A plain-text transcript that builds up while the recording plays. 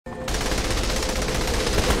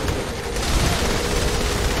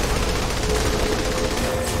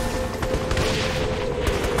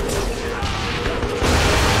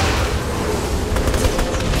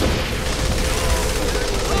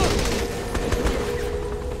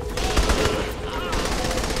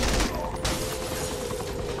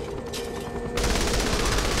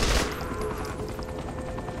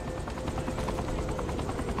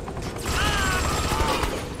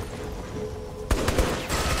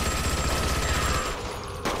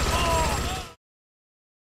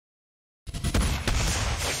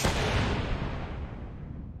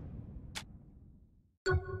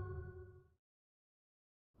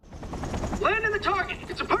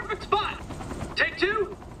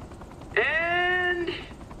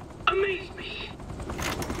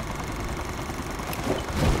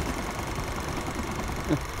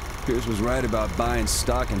was right about buying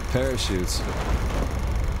stock in parachutes.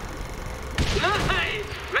 Nice!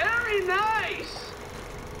 Very nice!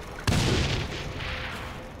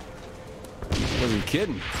 Wasn't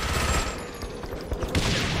kidding.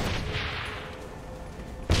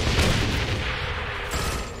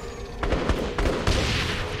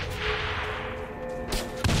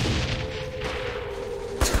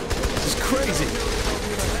 This is crazy.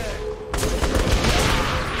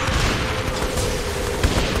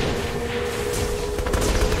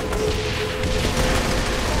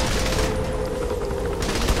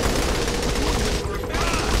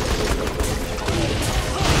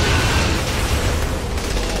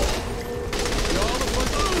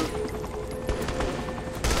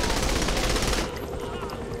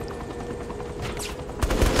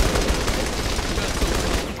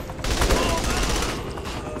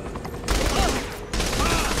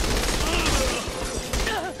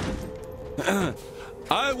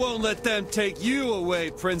 I won't let them take you away,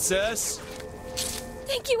 Princess.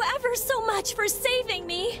 Thank you ever so much for saving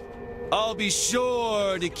me. I'll be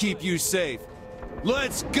sure to keep you safe.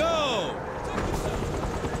 Let's go!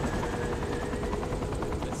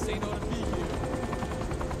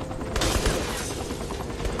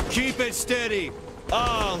 Keep it steady.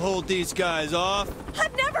 I'll hold these guys off.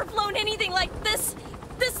 I've never flown anything like this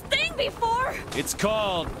thing before. It's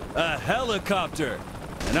called a helicopter.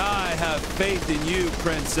 And I have faith in you,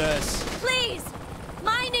 Princess. Please,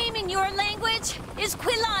 my name in your language is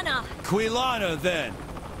Quilana. Quilana, then.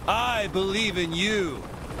 I believe in you.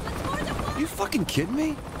 What's more than one? You fucking kidding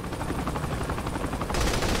me?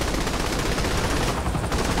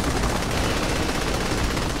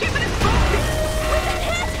 Keep it in focus! We've been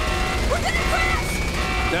hit! We're gonna crash!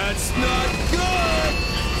 That's not good!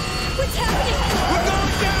 What's happening? We're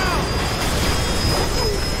going down!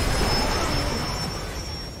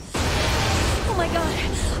 Oh my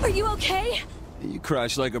god, are you okay? You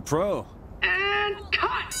crashed like a pro. And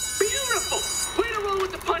cut! Beautiful! Way to roll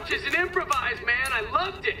with the punches and improvise, man. I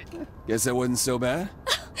loved it. Guess that wasn't so bad?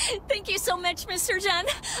 Thank you so much, Mr. Jen.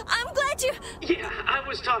 I'm glad you... Yeah, I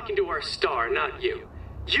was talking to our star, not you.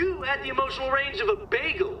 You had the emotional range of a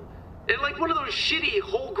bagel. And like one of those shitty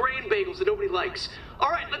whole grain bagels that nobody likes. All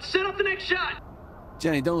right, let's set up the next shot.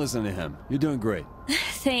 Jenny, don't listen to him. You're doing great.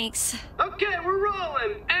 Thanks. Okay, we're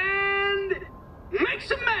rolling. And make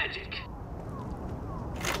some magic.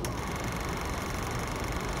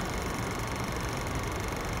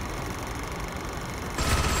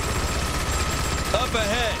 Up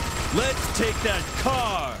ahead. Let's take that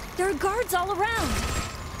car. There are guards all around.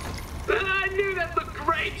 I knew that looked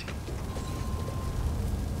great.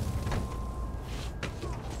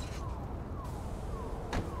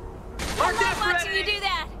 I Mark love that watching you ready. do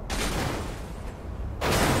that.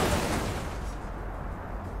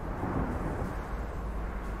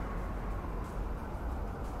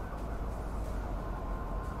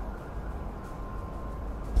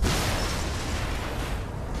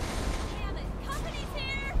 Damn it, company's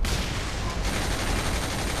here.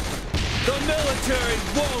 The military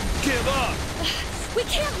won't give up. We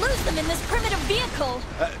can't lose them in this primitive vehicle.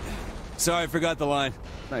 Sorry, I forgot the line.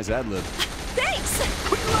 Nice ad-lib. Thanks.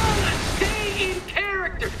 Quilana, stay in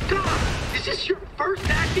character. God, is this your first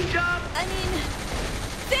acting job? I mean,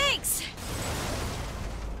 thanks.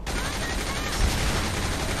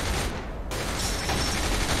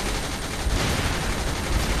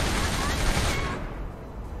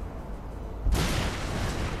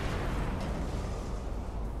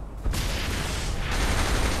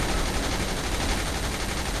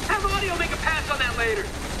 Have audio make a pass on that later.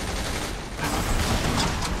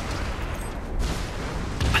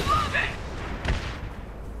 I love it!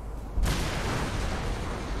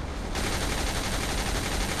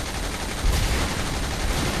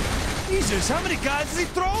 Jesus, how many guys is he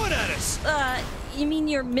throwing at us? You mean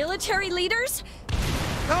your military leaders?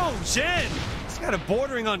 Oh, Jen! It's kind of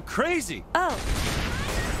bordering on crazy. Oh.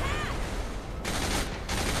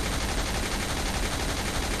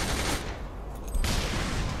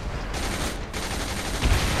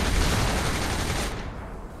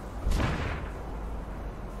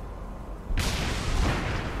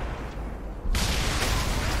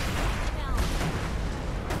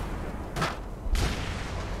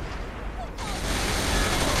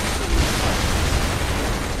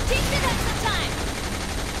 Teach me that sometime.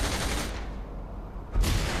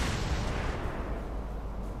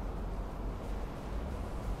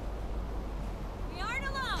 We aren't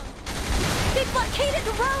alone. They blockaded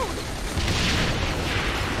the road.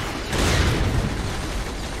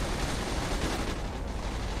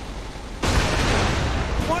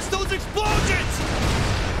 Watch those explosions!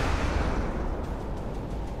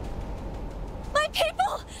 My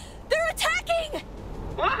people! They're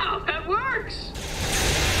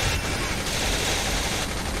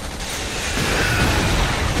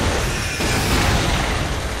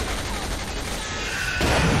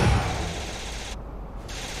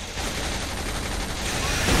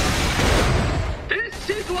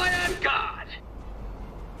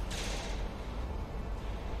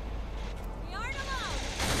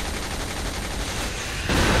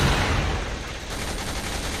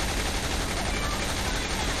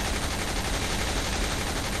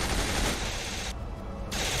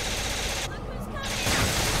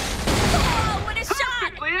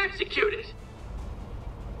execute it.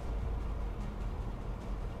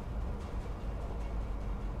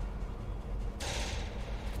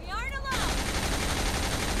 We aren't alone.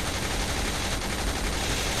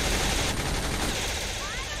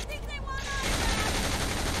 I don't think they want autographs.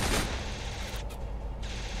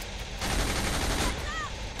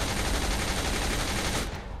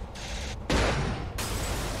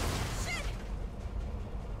 Shit!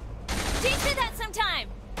 Teach me that sometime.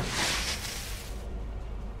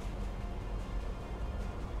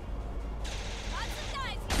 Lots of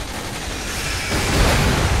guys here.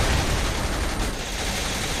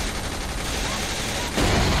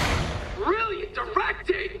 Brilliant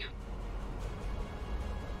directing!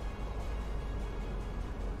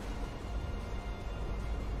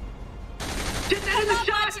 Get that I in the love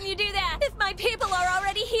shot! watching you do that. If my people are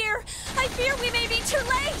already here, I fear we may be too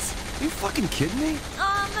late. You fucking kidding me?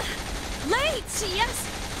 Late, yes.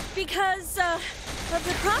 Because, of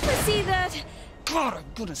the prophecy that... God, I'm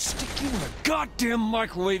gonna stick you in a goddamn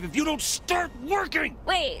microwave if you don't start working!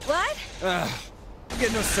 Wait, what? I'm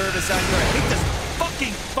getting no service out here. I hate this.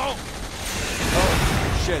 Fucking phone!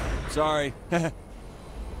 Oh, shit. Sorry.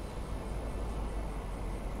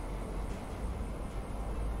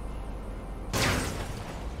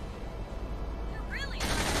 You're really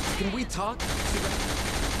not. Can we talk?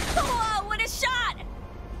 Whoa, what a shot!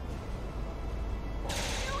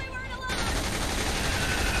 Knew we weren't alone.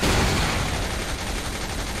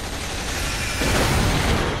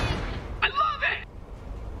 I love it!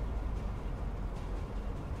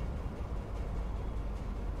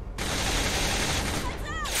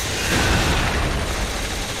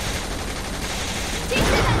 Teach me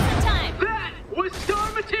that sometime. That was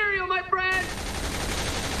star material, my friend!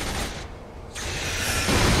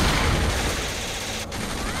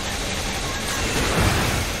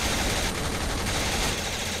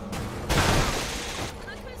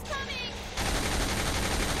 Look who's coming.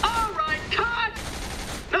 Alright, cut!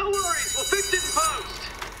 No worries, we'll fix it in post.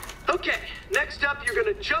 Okay, next up you're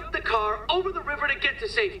gonna jump the car over the river to get to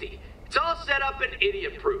safety. It's all set up and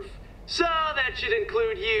idiot-proof. So that should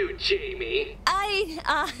include you, Jamie.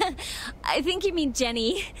 I think you mean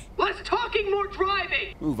Jenny. Less talking, more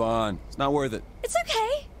driving! Move on. It's not worth it. It's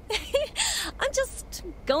okay. I'm just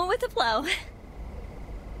going with the flow.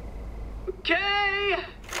 Okay!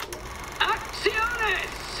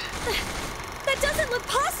 Acciones! That doesn't look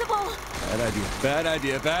possible. Bad idea. Bad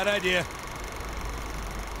idea. Bad idea.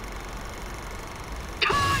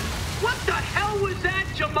 Cut! What the hell was that,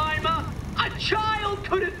 Jemima? A child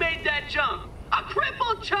could have made that jump! A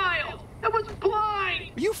crippled child that was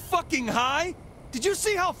blind! Are you fucking high? Did you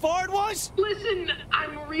see how far it was? Listen,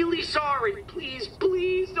 I'm really sorry. Please,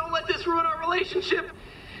 please don't let this ruin our relationship.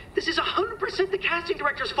 This is 100% the casting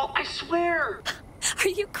director's fault, I swear. Are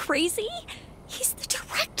you crazy? He's the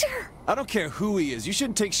director. I don't care who he is. You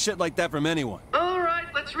shouldn't take shit like that from anyone. All right,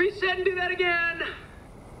 let's reset and do that again.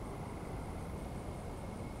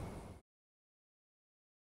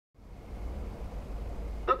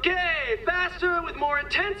 Okay, faster with more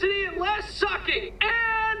intensity and less sucking.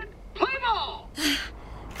 And play ball!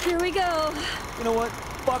 Here we go. You know what?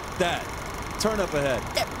 Fuck that. Turn up ahead.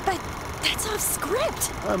 But that's off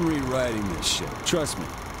script. I'm rewriting this shit. Trust me.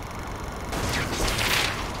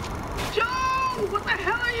 Joe, what the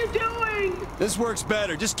hell are you doing? This works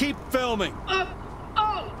better. Just keep filming.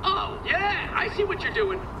 Yeah, I see what you're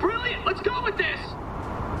doing. Brilliant, let's go with this.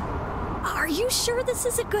 Are you sure this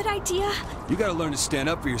is a good idea? You gotta learn to stand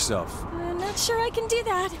up for yourself. I'm not sure I can do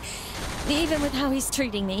that. Even with how he's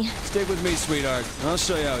treating me. Stick with me, sweetheart. I'll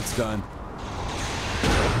show you how it's done.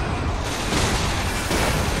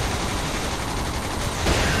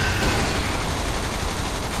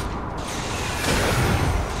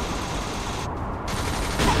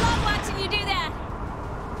 I love watching you do that.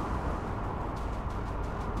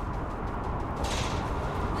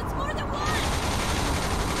 That's more than one.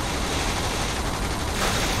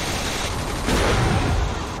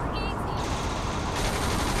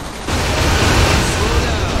 Slow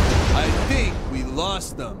down. I think we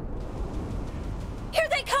lost them. Here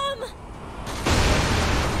they come.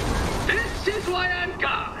 This is why I'm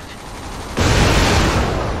God.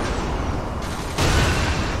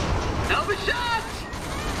 Have a shot!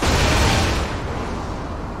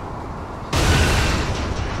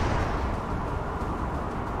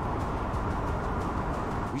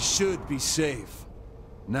 We should be safe.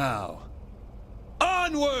 Now.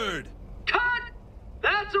 Onward! Cut!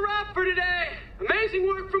 That's a wrap for today. Amazing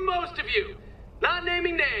work from most of you. Not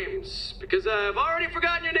naming names, because I've already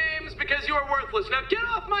forgotten your names because you are worthless. Now get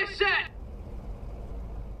off my set!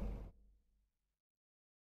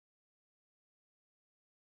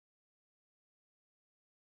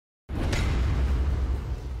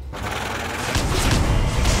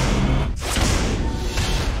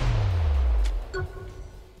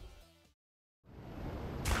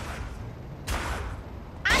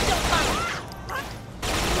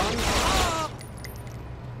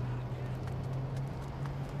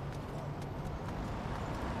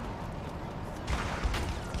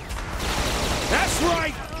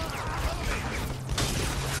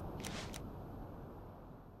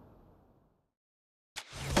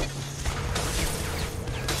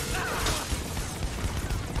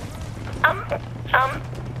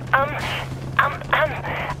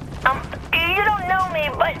 You don't know me,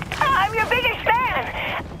 but I'm your biggest fan.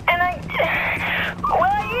 And I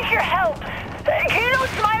need your help. Do you know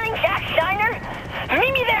Smiling Jack Steiner?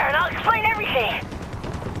 Meet me there and I'll explain everything.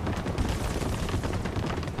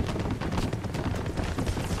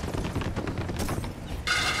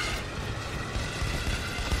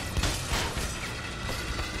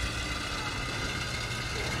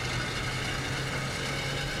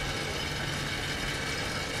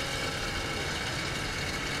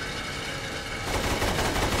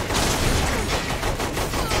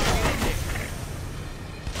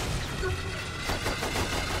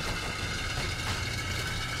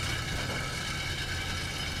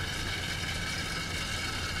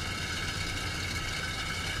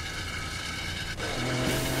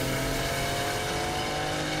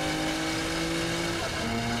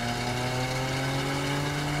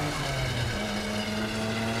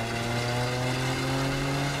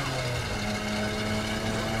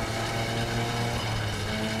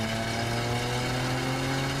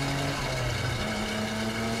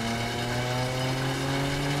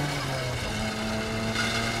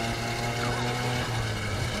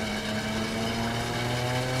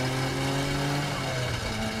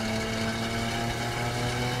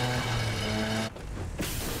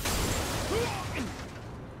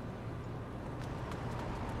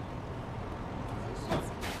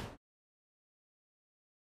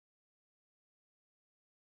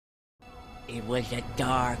 It was a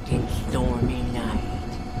dark and stormy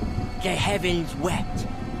night. The heavens wept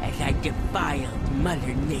as I defiled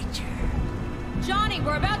Mother Nature. Johnny,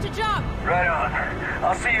 we're about to jump! Right on.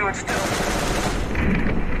 I'll see you in still.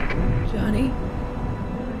 Johnny?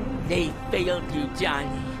 They failed you,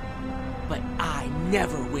 Johnny, but I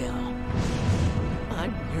never will.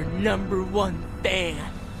 I'm your #1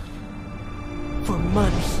 fan. For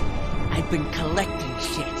months, I've been collecting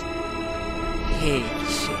shit. Hid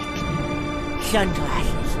shit.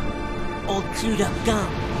 Sunglasses, old chewed-up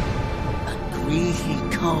gum, a greasy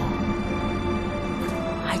comb.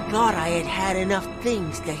 I thought I had had enough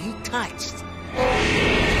things that he touched.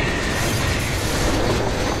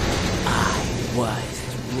 I was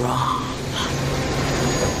wrong.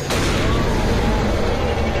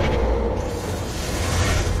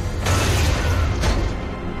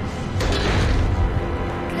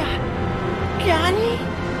 Johnny?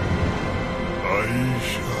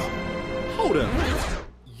 Aisha. Hold up.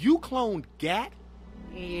 You cloned Gat?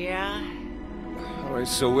 Yeah? Alright,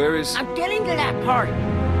 so where is... I'm getting to that part.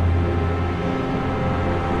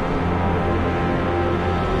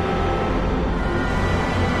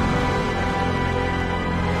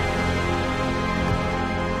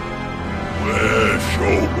 Where's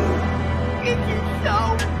Shogo? This is so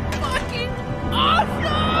fucking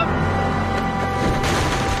awesome!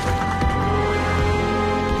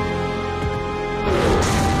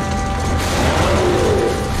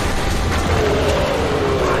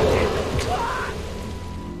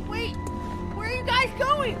 Wait, where are you guys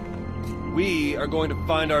going? We are going to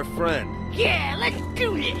find our friend. Yeah, let's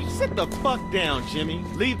do this! Sit the fuck down, Jimmy.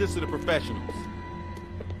 Leave this to the professionals.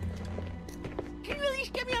 Can you at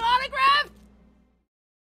least give me an autograph?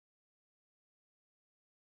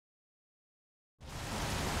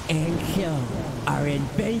 And so, our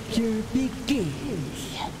adventure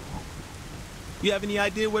begins. You have any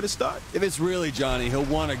idea where to start? If it's really Johnny, he'll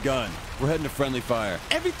want a gun. We're heading to friendly fire.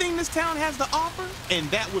 Everything this town has to offer? And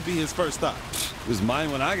that would be his first thought. It was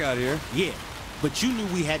mine when I got here. Yeah, but you knew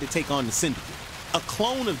we had to take on the Syndicate. A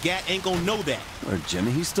clone of Gat ain't gonna know that. Or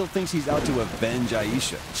Jimmy, he still thinks he's out to avenge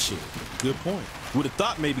Aisha. Shit, good point. Would have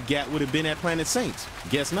thought maybe Gat would have been at Planet Saints.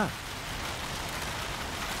 Guess not.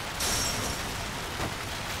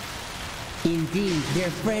 Indeed, their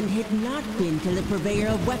friend had not been to the purveyor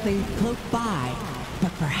of weapons close by.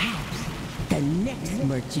 But perhaps the next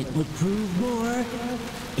merchant would prove more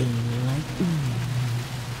enlightening.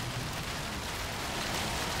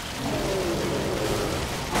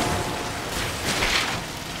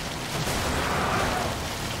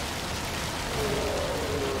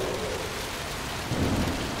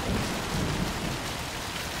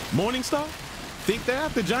 Morningstar? Think they're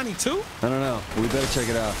after Johnny too? I don't know. We better check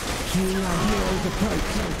it out. Seeing our heroes approach,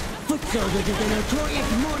 foot soldiers of the notorious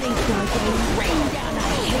Morningstar Gang rain down a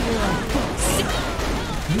hail of books.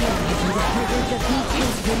 Realizing the prisoners of these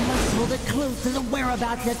children must hold a clue to the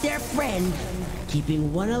whereabouts of their friend.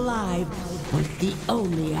 Keeping one alive was the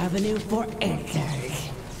only avenue for answers.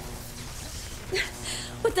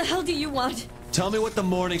 What the hell do you want? Tell me what the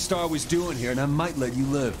Morning Star was doing here, and I might let you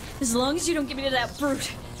live. As long as you don't give me to that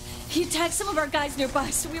brute. He attacked some of our guys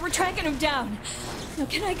nearby, so we were tracking him down. Now,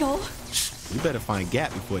 can I go? We better find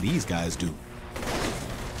Gat before these guys do.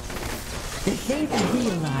 The Saints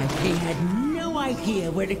realized they had no idea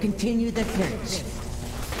where to continue the search.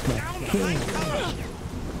 But then...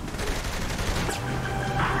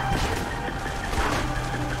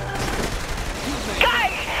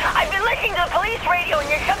 Guys, I've been listening to the police radio and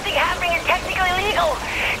there's something happening and technically illegal.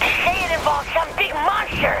 They say it involves some big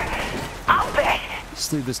monster. I'll bet.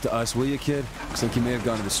 Just leave this to us, will you, kid? Looks like you may have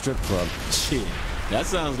gone to the strip club. Shit, that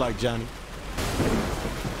sounds like Johnny.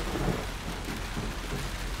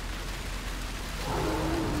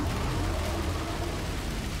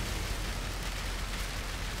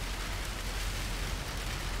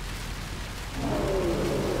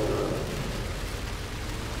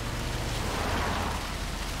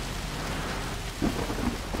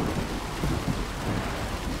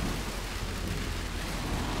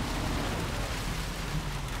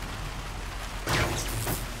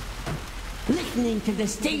 Listening to the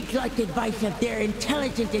stage-like advice of their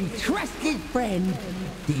intelligent and trusted friend,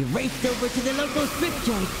 they raced over to the local strip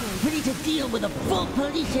joint, ready to deal with a full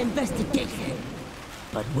police investigation.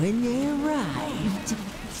 But when they arrived...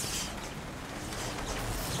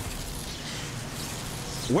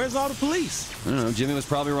 Where's all the police? I don't know, Jimmy was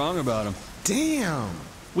probably wrong about him. Damn.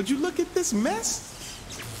 Would you look at this mess?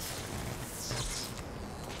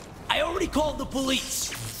 I already called the police.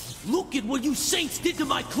 Look at what you Saints did to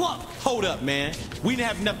my club. Hold up, man. We didn't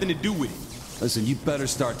have nothing to do with it. Listen, you better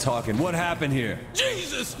start talking. What happened here?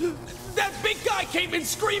 Jesus! That big guy came in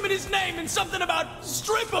screaming his name and something about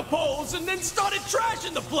stripper poles and then started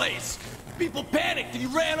trashing the place. People panicked and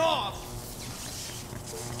he ran off.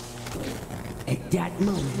 At that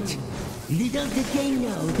moment, little did they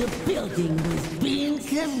know the building was being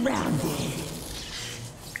surrounded.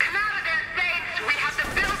 Come out of there, Saints! We have the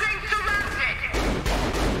building surrounded!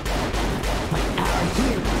 But our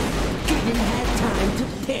hero didn't have time to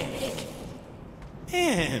panic.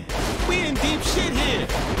 Man, we in deep shit here.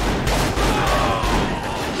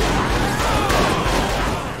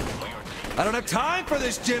 I don't have time for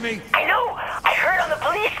this, Jimmy! I know! I heard on the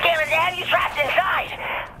police scanner they have you trapped inside!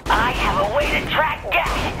 I have a way to track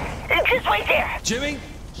Gat! Just wait there! Jimmy?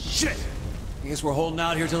 Shit! I guess we're holding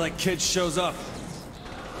out here till that kid shows up.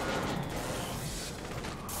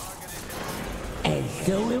 And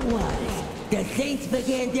so it was. The Saints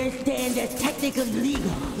began their stand as technically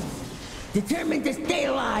legal. Determined to stay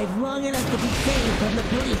alive long enough to be saved from the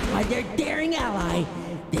police by their daring ally,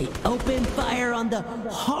 they opened fire on the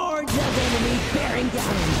hordes of enemies bearing down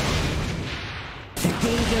on them. The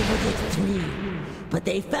danger was extreme, but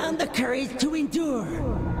they found the courage to endure.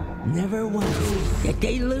 Never once did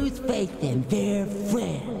they lose faith in their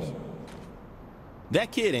friend.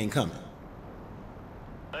 That kid ain't coming.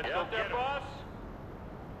 Let's go get him. Boss.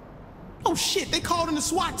 Oh shit, they called in the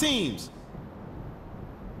SWAT teams.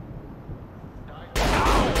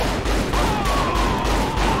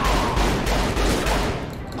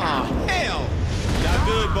 Oh, hell! Not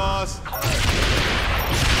good, boss.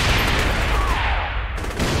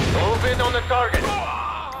 Move in on the target.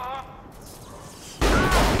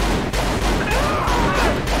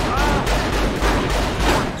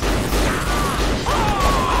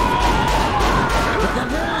 With the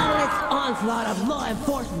relentless onslaught of law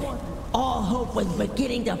enforcement, all hope was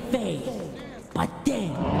beginning to fade. But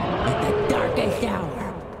then, at the darkest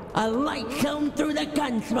hour, a light shone through the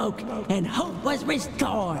gun smoke, and hope was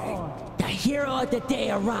restored. The hero of the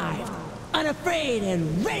day arrived, unafraid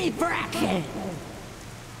and ready for action.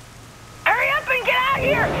 Hurry up and get out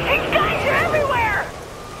here! These guys are everywhere!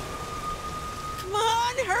 Come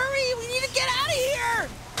on, hurry! We need to get out of here!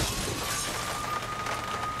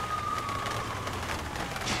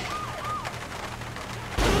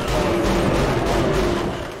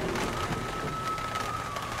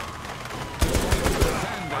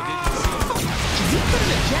 You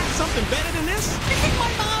couldn't have jacked something better than this? This is my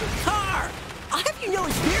mom's car! I'll have you know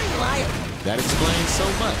it's very reliable. That explains so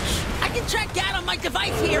much. I can track down on my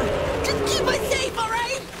device here. Just keep us safe, all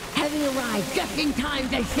right? Having arrived just in time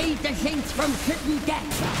to save the Saints from certain death,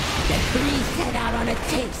 the three set out on a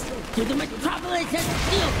chase to the metropolis of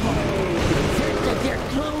Steelport in search of their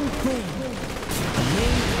clone friend.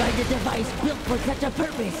 Amazed by the device built for such a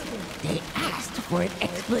purpose, they asked for an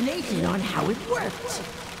explanation on how it worked.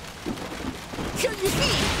 So you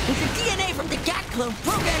see, with the DNA from the Gat clone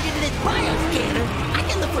programmed into this bioscanner, I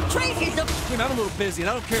can look for traces of... Jimmy, I'm a little busy, and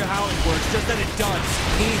I don't care how it works, just that it does.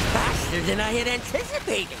 He's faster than I had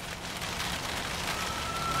anticipated.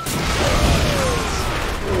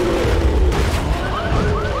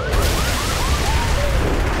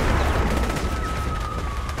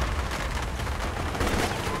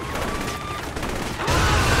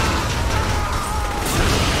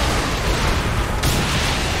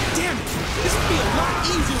 Damn it! This would be a lot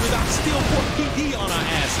easier without Steelport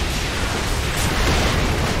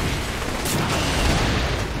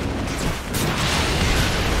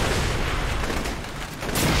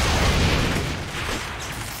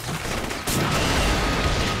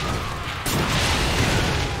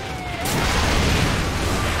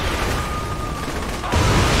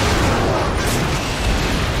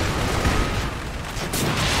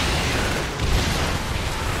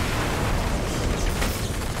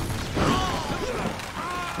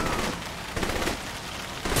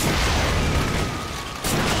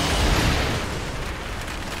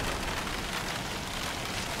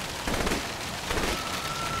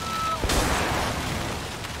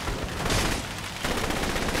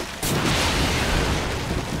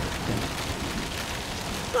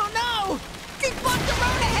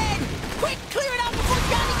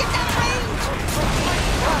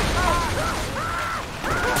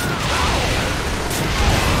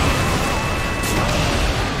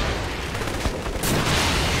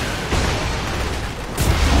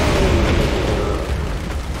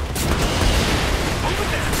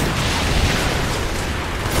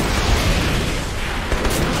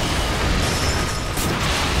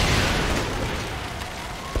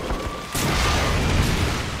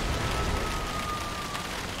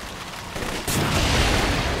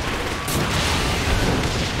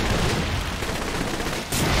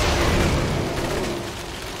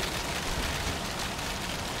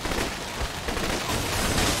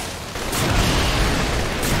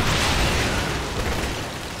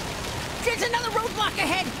There's another roadblock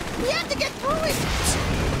ahead! We have to get through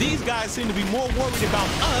it! These guys seem to be more worried about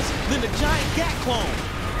us than the giant cat clone.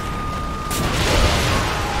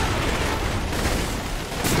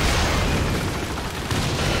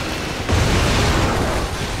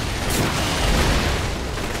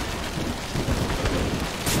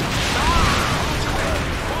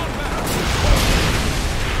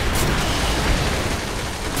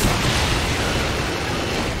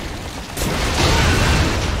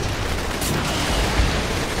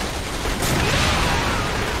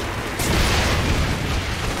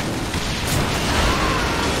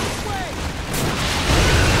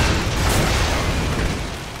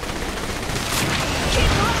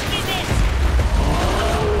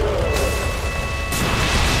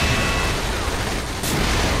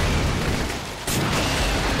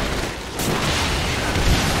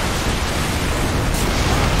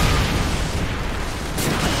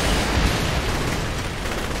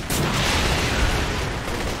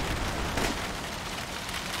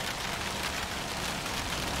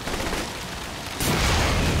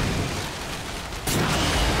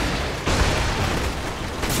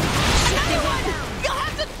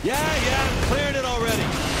 Yeah, cleared it already.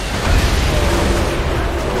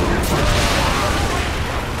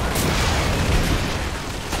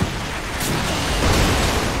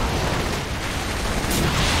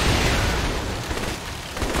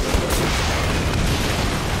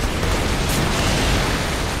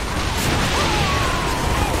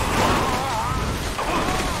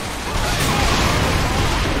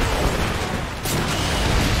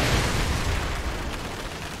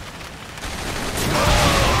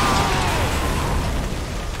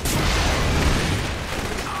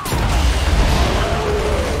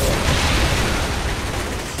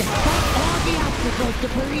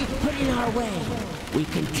 Debris put in our way. We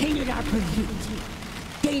continued our pursuit,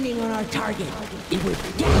 gaining on our target. It was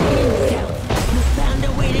death himself who found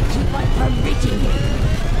a way to keep us from reaching him.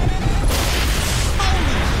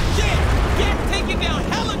 Holy shit! Get taking down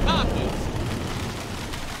helicopters!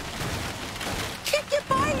 Can't get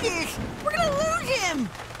by this! We're gonna lose him!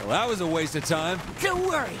 Well, that was a waste of time. Don't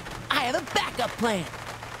worry, I have a backup plan.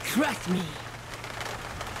 Trust me.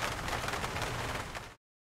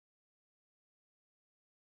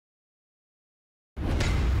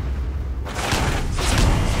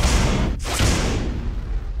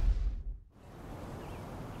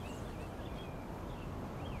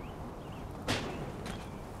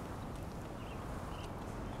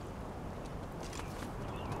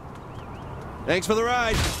 Thanks for the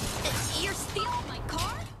ride. You're stealing my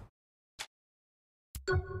car?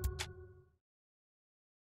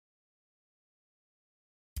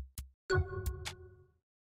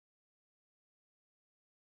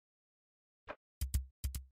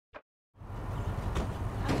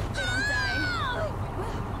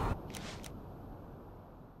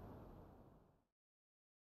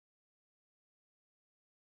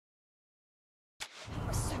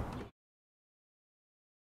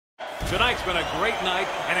 Tonight's been a great night,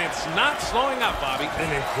 and it's not slowing up, Bobby.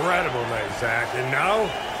 An incredible night, Zach. And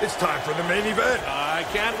now, it's time for the main event. I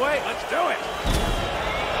can't wait. Let's do it.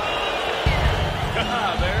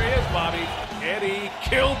 There he is, Bobby. Eddie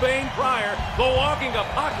Killbane Pryor, the walking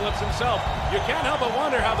apocalypse himself. You can't help but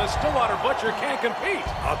wonder how the Stillwater Butcher can't compete.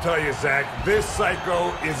 I'll tell you, Zach, this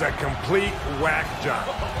psycho is a complete whack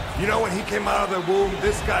job. You know, when he came out of the womb,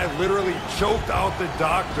 this guy literally choked out the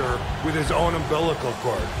doctor with his own umbilical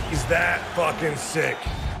cord. He's that fucking sick.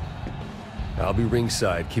 I'll be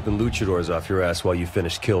ringside, keeping luchadors off your ass while you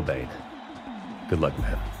finish Killbane. Good luck,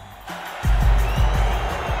 man.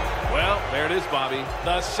 Well, there it is, Bobby.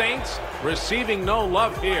 The Saints receiving no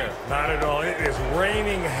love here. Not at all. It is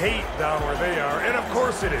raining hate down where they are, and of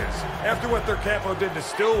course it is. After what their capo did to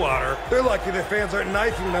Stillwater, they're lucky their fans aren't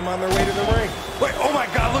knifing them on their way to the ring. Wait, oh my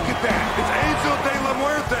God, look at that! It's Angel de la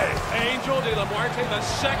Muerte! Angel de la Muerte, the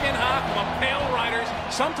second half of a Pale Riders,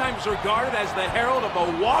 sometimes regarded as the herald of a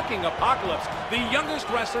walking apocalypse. The youngest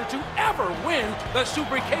wrestler to ever win the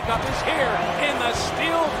Super K-Cup is here in the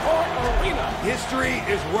Steel Court Arena. History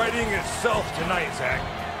is writing itself tonight, Zach.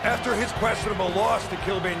 After his questionable loss to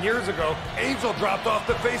Killbane years ago, Angel dropped off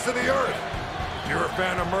the face of the earth. If you're a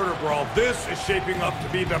fan of Murder Brawl, this is shaping up to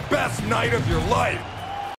be the best night of your life.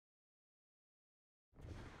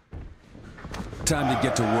 Time to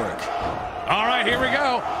get to work. All right, here we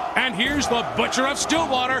go. And here's the Butcher of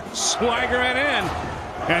Stillwater swaggering in.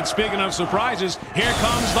 And speaking of surprises, here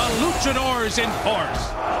comes the Luchadors in force.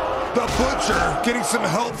 The Butcher getting some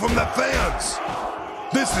help from the fans.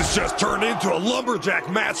 This has just turned into a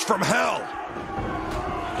lumberjack match from hell.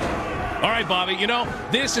 All right, Bobby, you know,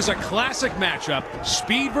 this is a classic matchup.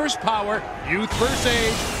 Speed versus power, youth versus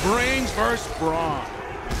age, brains versus brawn.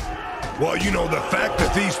 Well, you know, the fact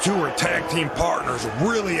that these two are tag team partners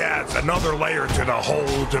really adds another layer to the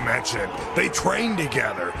whole dimension. They train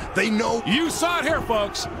together. They know... You saw it here,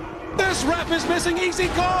 folks. This ref is missing easy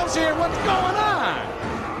calls here. What's going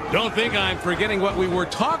on? Don't think I'm forgetting what we were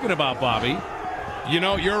talking about, Bobby. You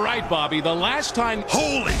know, you're right, Bobby. The last time...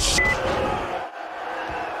 Holy shit!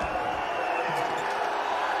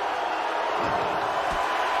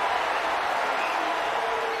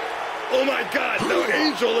 Oh my God, no,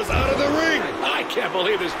 Angel is out of the ring! I can't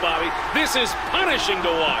believe this, Bobby. This is punishing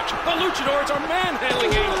to watch. The luchadors are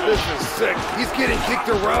manhandling Angel. This is sick. He's getting kicked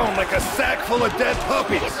around like a sack full of dead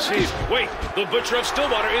puppies. Jeez, wait, the Butcher of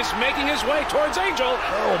Stillwater is making his way towards Angel.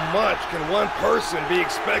 How much can one person be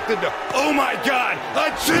expected to... Oh my God,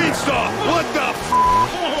 a chainsaw! What the f...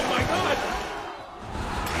 Oh my God!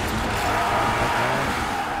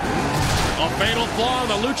 A fatal flaw in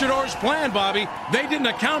the luchadors' plan, Bobby. They didn't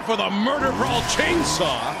account for the murder brawl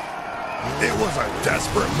chainsaw. It was a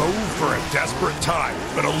desperate move for a desperate time,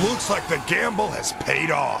 but it looks like the gamble has paid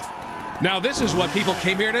off. Now this is what people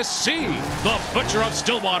came here to see. The Butcher of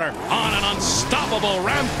Stillwater on an unstoppable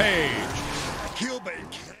rampage. Kilbane